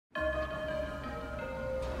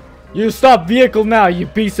You stop vehicle now, you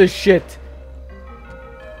piece of shit.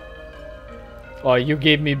 Oh, you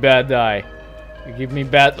gave me bad eye. You give me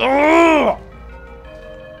bad. Ugh!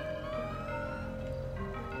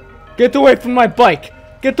 Get away from my bike.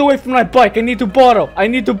 Get away from my bike. I need to borrow. I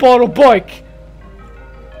need to borrow bike.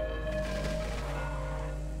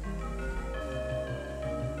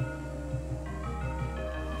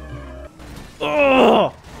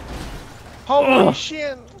 Ugh! Holy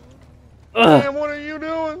shit! Man, what are you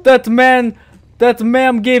doing? That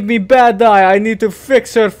ma'am gave me bad eye. I need to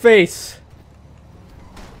fix her face.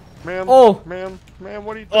 Ma'am, Oh. ma'am,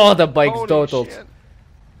 what are you doing? Oh, the bike's Holy totaled. shit.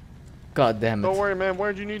 God damn it. Don't worry, ma'am.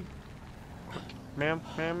 Where'd you need? Ma'am,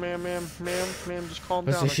 just calm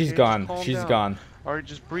down. She's okay? gone. Just calm She's down. gone. Alright,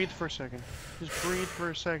 just breathe for a second. Just breathe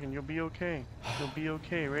for a second. You'll be okay. You'll be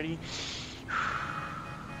okay. Ready?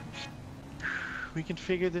 We can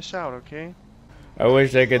figure this out, okay? I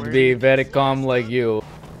wish I could be very calm like you.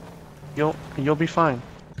 You'll be fine.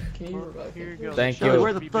 Okay. Here you go. Thank Charlie, you.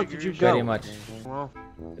 where the fuck did you go? Very much. Well,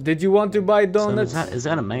 Did you want to buy So donuts? is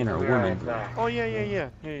that a man or a woman? oh yeah.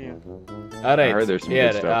 All right. I heard there's some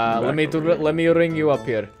good stuff in the let me back let me ring you up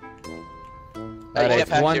here. All right.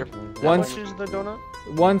 How One much is the donut?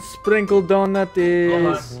 one sprinkle donut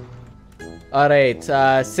is. All right.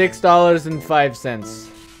 $6.05.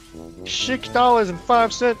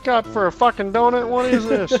 $6.05 cut for a fucking donut? What is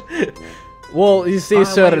this? Well, you see, Highway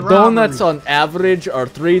sir, donuts robbery. on average are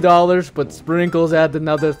 $3, but sprinkles add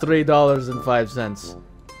another $3.05.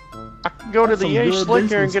 I can go to That's the some Ace good Liquor and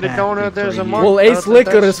business get a donut. tactics There's a right month. Well, Ace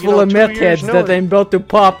Liquor that's, is full of 2 meth years heads that notice. I'm about to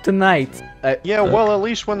pop tonight. Yeah, well, at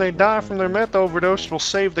least when they die from their meth overdose, we'll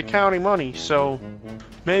save the county money. So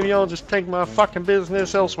maybe I'll just take my fucking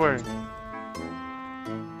business elsewhere.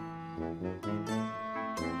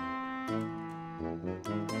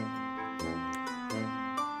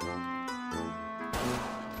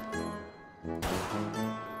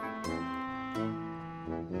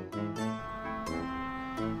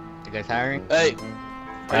 You guys hiring? Hey.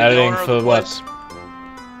 Hiring for what?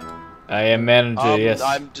 I am manager, yes.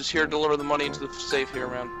 I'm just here to deliver the money into the safe here,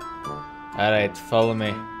 man. Alright, follow me.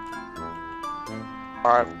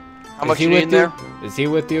 Alright. How much he you need with in there? Is he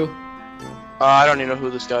with you? I don't even know who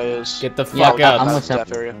this guy is. Get the Yeah, fuck out. I'm Not with him.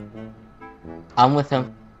 staff area. I'm with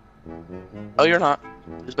him. Oh, you're not.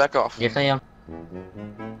 Just back off. Yes, I am.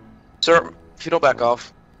 Sir, if you don't back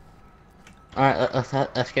off. Alright,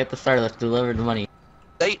 let's get this started. Let's deliver the money.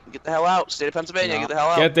 State, get the hell out. State of Pennsylvania, No. get the hell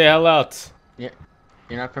out. Get the hell out.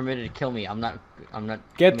 You're not permitted to kill me. I'm not.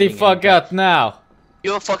 Get the committing fuck any out crimes. now.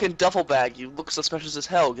 You have a fucking duffel bag. You look suspicious as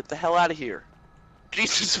hell. Get the hell out of here.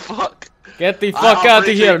 Jesus fuck. Get the fuck I'll out of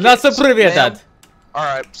bring here. tickets, Not so privietad. ma'am.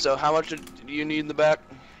 Alright, so how much do you need in the back?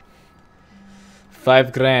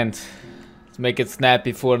 $5 grand. Let's make it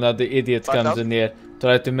snappy before another idiot comes 5,000? in here.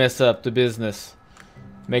 Try to mess up the business.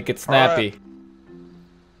 Make it snappy.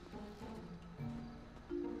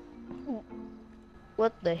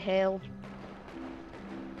 What the hell?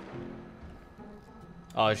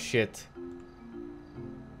 Oh shit.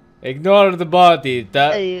 Ignore the body.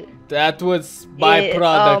 Uh, That was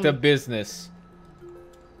byproduct Yeah, of business.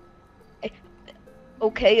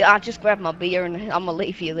 okay, I'll just grab my beer and I'm gonna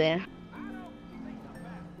leave you there.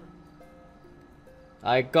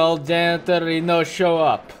 I called janitor, he no show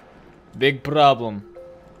up. Big problem.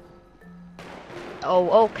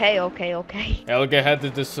 Oh, okay. Helga had to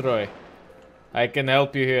destroy. I can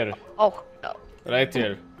help you here. Oh, no. Right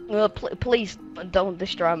here. Please don't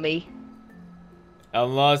destroy me.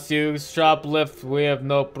 Unless you shoplift, we have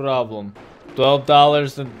no problem.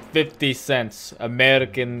 $12.50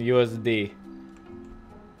 American USD.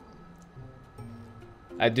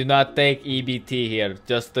 I do not take EBT here,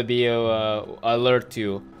 just to be alert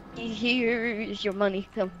you. Here is your money.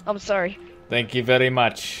 I'm sorry. Thank you very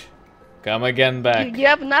much. Come again back. You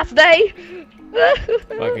have a nice day.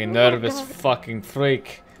 Fucking nervous fucking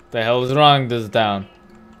freak. The hell's wrong this town?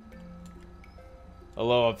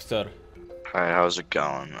 Hello, officer. Hi, how's it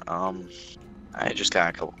going? I just got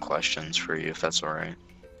a couple questions for you, if that's alright.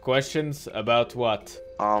 Questions about what?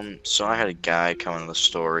 So I had a guy come into the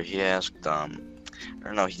store. He asked, or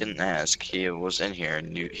no, he didn't ask. He was in here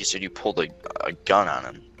and he said you pulled a gun on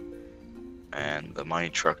him. And the money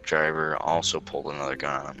truck driver also pulled another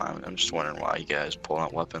gun on him. I'm just wondering why you guys pull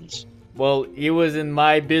out weapons. Well, he was in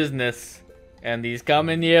my business, and he's come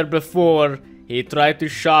in here before. He tried to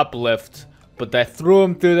shoplift, but I threw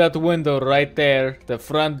him through that window right there, the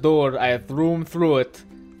front door. I threw him through it.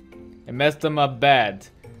 I messed him up bad.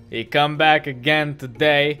 He come back again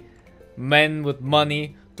today. Man with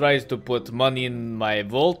money tries to put money in my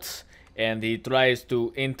vault, and he tries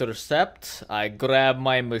to intercept. I grab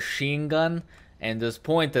my machine gun, and just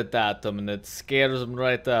pointed at him, and it scares him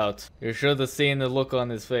right out. You should have seen the look on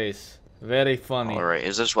his face. Very funny. Alright,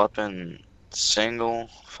 is this weapon single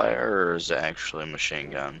fire or is it actually a machine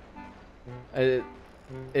gun?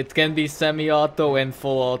 It can be semi-auto and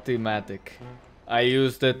full automatic. I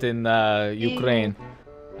used it in Ukraine.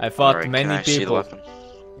 I fought Alright, many can I see the people. weapon?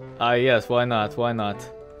 Yes, why not? Why not?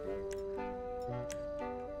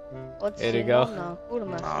 What's There you in go. one now? Who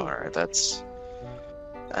am I seeing? Alright, that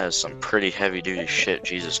is some pretty heavy duty shit,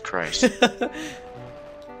 Jesus Christ.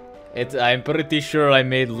 I'm pretty sure I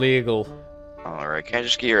made legal. Alright, can I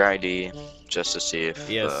just get your ID just to see if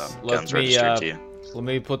Yes, the let gun's me, registered to you? Let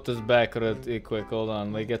me put this back really quick. Hold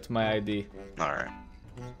on, let me get to my ID. Alright.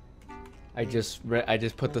 I just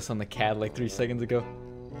put this on the CAD like 3 seconds ago.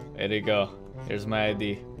 There you go. Here's my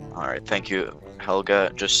ID. Alright, thank you,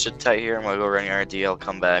 Helga. Just sit tight here. I'm gonna go run your ID. I'll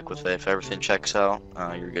come back with it. If everything checks out,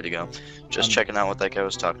 you're good to go. Just checking out what that guy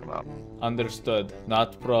was talking about. Understood.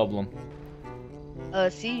 Not problem.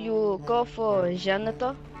 See, you go for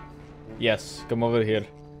janitor? Yes, come over here.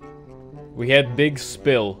 We had big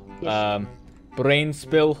spill. Yes. Brain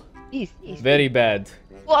spill. Yes. Very bad.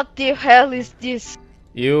 What the hell is this?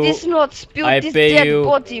 You. This not spilled, I this pay dead you-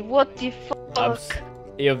 body, what the I'm fuck?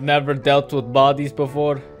 You've never dealt with bodies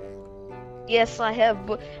before? Yes, I have,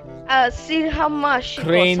 but see how much it costs, how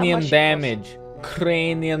Cranium much it damage.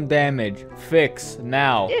 Cranium damage. Fix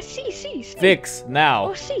now. costs. Yeah, see. Fix now.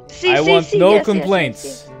 Oh, see, I want no yes, complaints.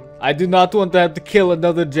 yes. I do not want to have to kill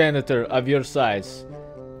another janitor of your size.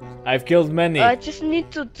 I've killed many. I just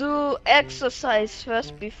need to do exercise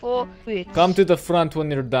first before we Come to the front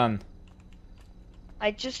when you're done.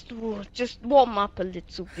 I just warm up a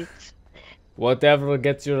little bit. Whatever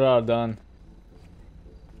gets your hour done.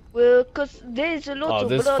 Well, cause there's a lot Oh, of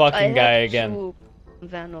this blood fucking I guy have again. to-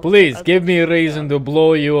 Venom. Please, give me a reason to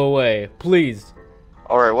blow you away. Please.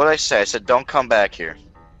 Alright, what did I say? I said don't come back here.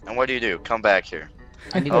 And what do? Come back here.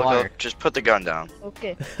 I need Helga, water. just put the gun down.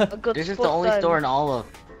 Okay, I got This is the spot only on. store in all of,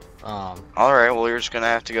 Alright, well you're just gonna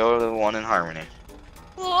have to go to the one in Harmony.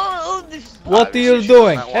 Oh, this. What are you Obviously, she does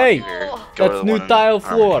doing? not want Hey, you here. Go that's to the new one in tile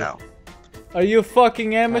Harmony floor. now. Are you a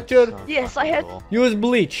fucking amateur? Yes, I had- Use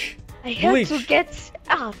bleach. I had to Bleach. get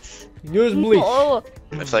out. Use bleach. No.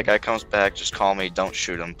 If that guy comes back, just call me. Don't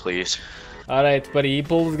shoot him, please. Alright, buddy, he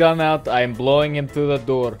pulls his gun out. I'm blowing him through the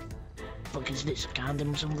door. Fuck is this, a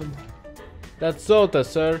condom or something? That's soda,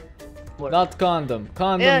 sir. What? Not condom. Yeah,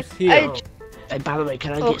 Condoms here. Hey, by the way,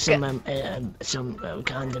 can I Okay. get some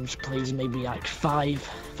condoms, please? Maybe like 5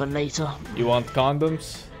 for later. You want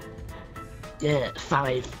condoms? Yeah,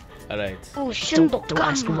 5. Alright. Oh, shindo, Don't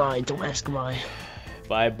ask come. why. Don't ask why.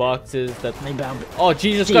 5 boxes that. Maybe I'll. Oh,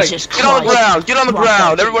 Jesus Jesus Christ. Christ! Get on the ground! Get on the Come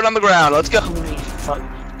ground! back. Everyone on the ground! Let's go! Holy fuck!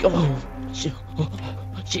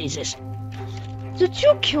 Oh, Jesus! Did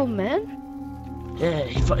you kill man? Yeah,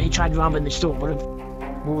 he tried robbing the store. What a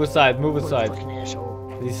Move aside, move what a aside. fucking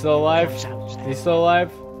asshole! Is he still alive? Is he still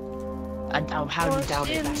alive? I'll have you down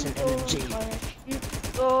if that's an MMG.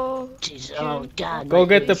 Oh, Jesus! Oh God! Go my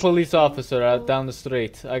get the ears. police officer out down the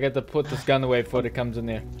street. I got to put this gun away before he comes in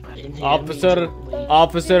here. In here Officer, immediately.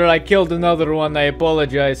 officer, I killed another one. I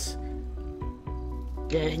apologize.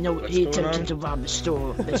 Yeah, no, he attempted to rob the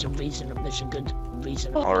store. There's a reason. There's a good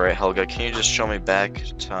reason. Alright, Helga, can you just show me back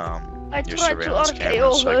to I your tried to surveillance RKO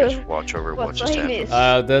camera so I can her. just watch over what What's just her name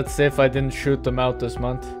happened? is? That's if I didn't shoot them out this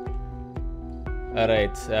month.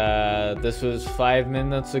 Alright, this was 5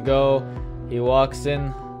 minutes ago. He walks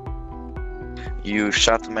in. You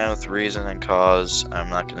shot the man with reason and cause. I'm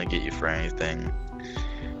not gonna get you for anything.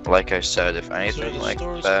 Like I said, if anything like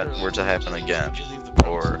that were to happen again,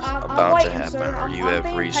 or about to happen, or you have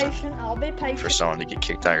reason for someone to get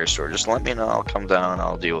kicked out of your store, just let me know. I'll come down and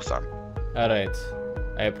I'll deal with them. Alright.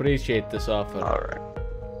 I appreciate this offer. Alright.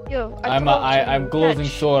 Yo, I'm closing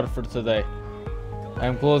store for today.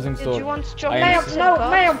 I'm closing Did you store. want to I ma'am, am- no,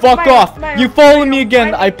 ma'am. Fuck off! You follow me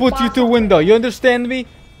again, I put you through window. You understand me?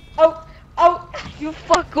 Oh, you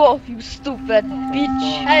fuck off, you stupid bitch.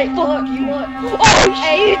 Hey, fuck you. Oh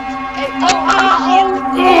shit!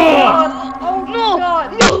 No!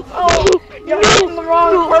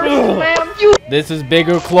 This is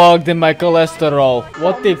bigger clogged than my cholesterol.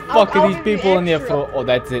 What the fuck are these people in here for? Oh,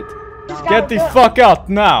 that's it. Get the fuck out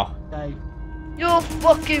now. You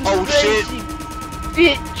fucking Oh, shit.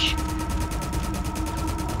 crazy bitch.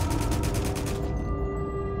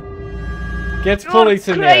 Get You're police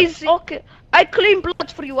in here. crazy. Okay, I clean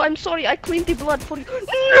blood for you. I'm sorry, I cleaned the blood for you.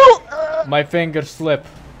 No! My finger slip.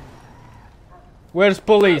 Where's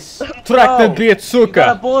police? Track the bitch, Got a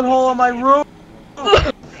suka. bullet hole in my roof.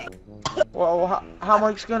 Well, how am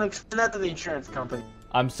I gonna explain that to the insurance company?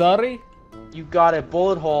 I'm sorry? you got a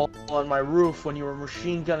bullet hole on my roof when you were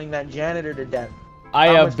machine gunning that janitor to death. I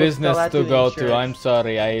How am I have supposed to tell business that to to the go to. insurance? I'm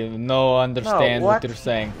sorry. I no understand what what? you're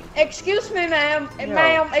saying. Excuse me, ma'am. No.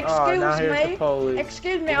 Ma'am, Oh, now here's excuse the me. police.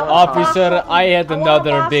 Excuse me. You I wanna wanna buy Officer, something. I had I wanna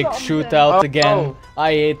another buy big something. shootout Oh, again. oh.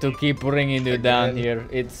 I hate to keep bringing you down here.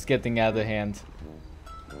 It's getting out of hand.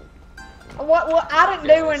 What? I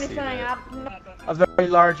didn't do anything. A very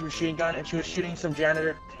large machine gun, and she was shooting some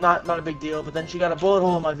janitor. Not a big deal, but then she got a bullet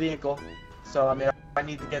hole in my vehicle. So I mean, I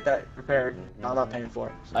need to get that repaired. I'm not paying for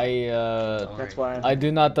it. So that's why. I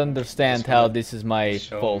do not understand how this is my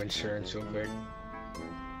fault. Insurance real quick.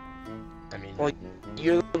 I mean, Well,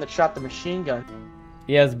 you're the one that shot the machine gun.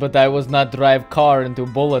 Yes, but I was not drive car into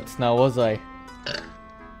bullets now, was I?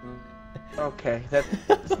 Okay,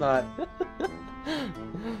 that's not.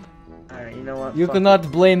 Alright, you know what? You fuck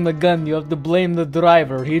cannot blame the gun, you have to blame the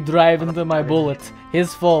driver. He drive into my bullet.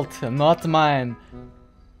 His fault, not mine.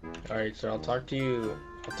 alright, so I'll talk to you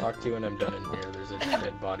when I'm done in here. There's a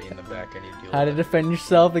dead body in the back I need to deal How to with. defend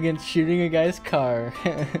yourself against shooting a guy's car.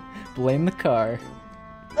 Blame the car.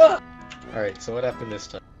 Alright, so what happened this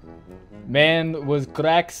time? Man was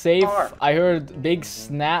crack safe. Car. I heard big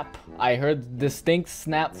snap. I heard distinct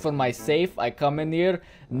snap from my safe. I come in here.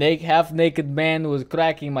 Half naked man was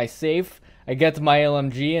cracking my safe. I get my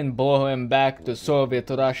LMG and blow him back to Soviet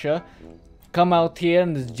Russia. Come out here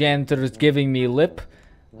and this janitor is giving me lip.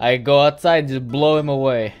 I go outside, just blow him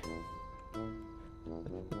away.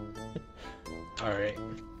 Alright.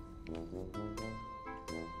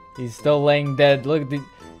 He's still laying dead.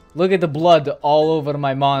 Look at the blood all over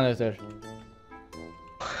my monitor.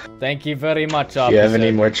 Thank you very much, officer. If you have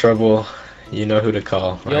any more trouble, you know who to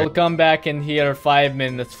call. You'll alright? come back in here 5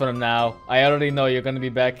 minutes from now. I already know you're gonna be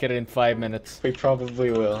back here in 5 minutes. We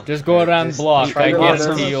probably will. Just go around block. try I to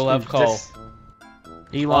guarantee you'll have call.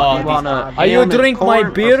 You want Are you drink my corn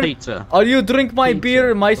or beer? pizza? Are you drink my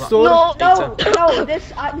beer in my store? No, Pizza.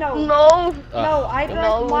 no, no, Uh, I drink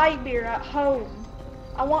No. my beer at home.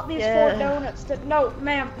 I want these 4 donuts to, no,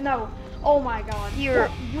 ma'am, no. Oh my god.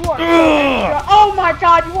 Here. You are so extra. Oh my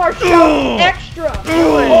god, you are so extra.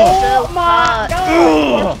 Oh my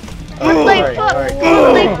god. What the fuck?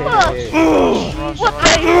 What the fuck? What the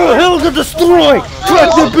Helga destroy! Track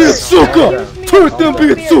them beer, suka! Track them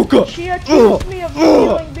beer, suka! She accused me of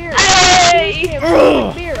stealing beer. She accused me of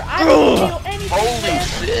stealing beer. I didn't steal anything. Holy man.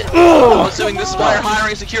 shit! I'm assuming this is why you're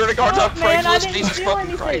hiring security guards off Look, man, I Craigslist. didn't Jesus steal fucking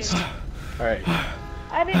anything. Christ! Alright.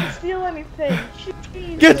 I didn't steal anything.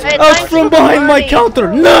 Jeez. Get Hey, out thanks from for behind my money.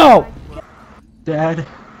 counter, now! Dad.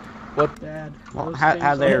 What? Dad. Well, those how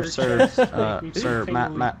things there, are- sir? Sir,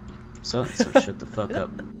 Matt. So shut the fuck up.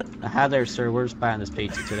 How there, sir? We're just buying this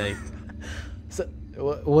pizza today. So,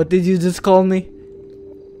 what did you just call me?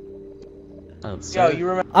 Oh, Yo, sir. you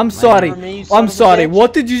remember? I'm sorry. remember me, you son I'm of a sorry. bitch?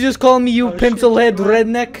 What did you just call me, you Oh, shit, pencil head you're right.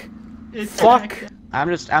 redneck? Fuck. I'm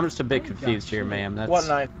just a bit confused here, ma'am. That's What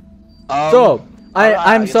knife? So, alright,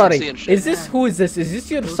 I'm I guess sorry. I'm seeing shit. Is this who is this? Is this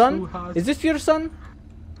your son? Is this your son?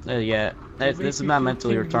 yeah. This is my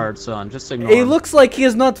mentally retarded son. Just ignore It him. looks like he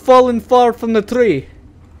has not fallen far from the tree.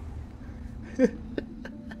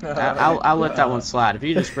 I'll let that one slide. If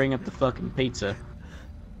you just bring up the fucking pizza.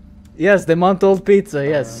 Yes, the month-old pizza.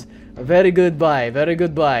 Yes. Very good buy. Very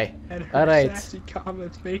good buy. And her All right. sassy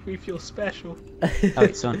comments make me feel special.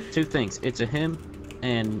 Alright, son. 2 things. It's a him,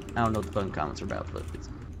 and I don't know what the fucking comments are about, but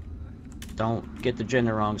don't get the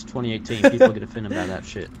gender wrong. It's 2018. People get offended by that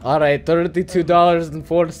shit. All right,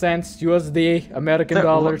 $32.04 USD, American Sir,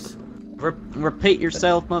 dollars. Repeat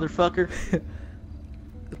yourself, motherfucker.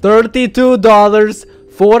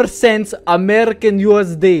 $32.04 American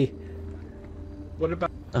USD. What about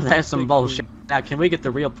That's some bullshit. Now, can we get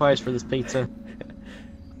the real price for this pizza?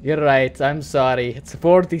 You're right. I'm sorry. It's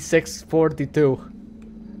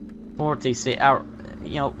 46.42. 46 hour.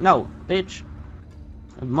 You know, no, bitch.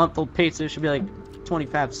 A month-old pizza should be like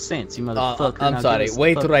 25 cents, you motherfucker. I'm Now sorry. give us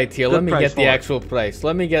Wait the right here. good Let me price get the for it. actual price.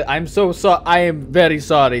 Let me get. I'm so sorry. I am very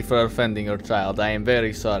sorry for offending your child. I am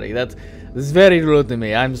very sorry. That's very rude to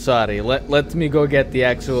me. I'm sorry. Let me go get the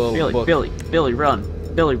actual book. Billy, run.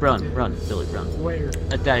 Billy, run. Billy, run. where?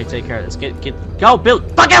 Let Daddy take care of this. Go, Billy.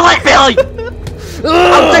 Fucking wait, Billy!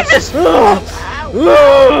 I'll take this! What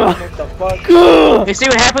the fuck? You see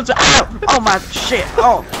what happens? Ow! Oh my shit!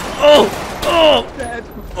 Oh!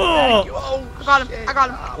 I got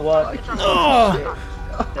him. What?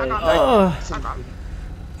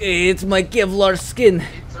 It's my Kevlar skin.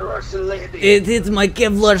 It's my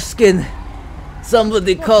Kevlar skin.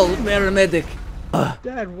 Somebody call paramedic.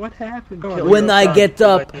 Dad, what happened? When I get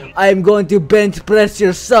up, I'm going to bench press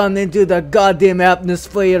your son into the goddamn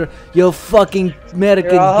atmosphere, you fucking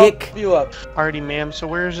American hick. You up. Alrighty, ma'am. So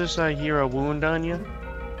where's this hero wound on you?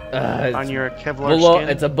 On your Kevlar below, skin?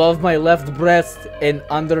 it's above my left breast and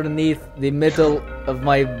underneath the middle of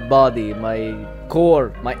my body, my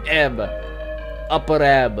core, my ab, upper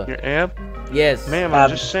ab. Your ab? Yes. Ma'am, I'm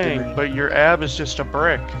just saying, but your ab is just a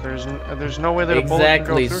brick. There's no way that a bullet can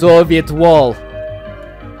go exactly, through. Soviet wall.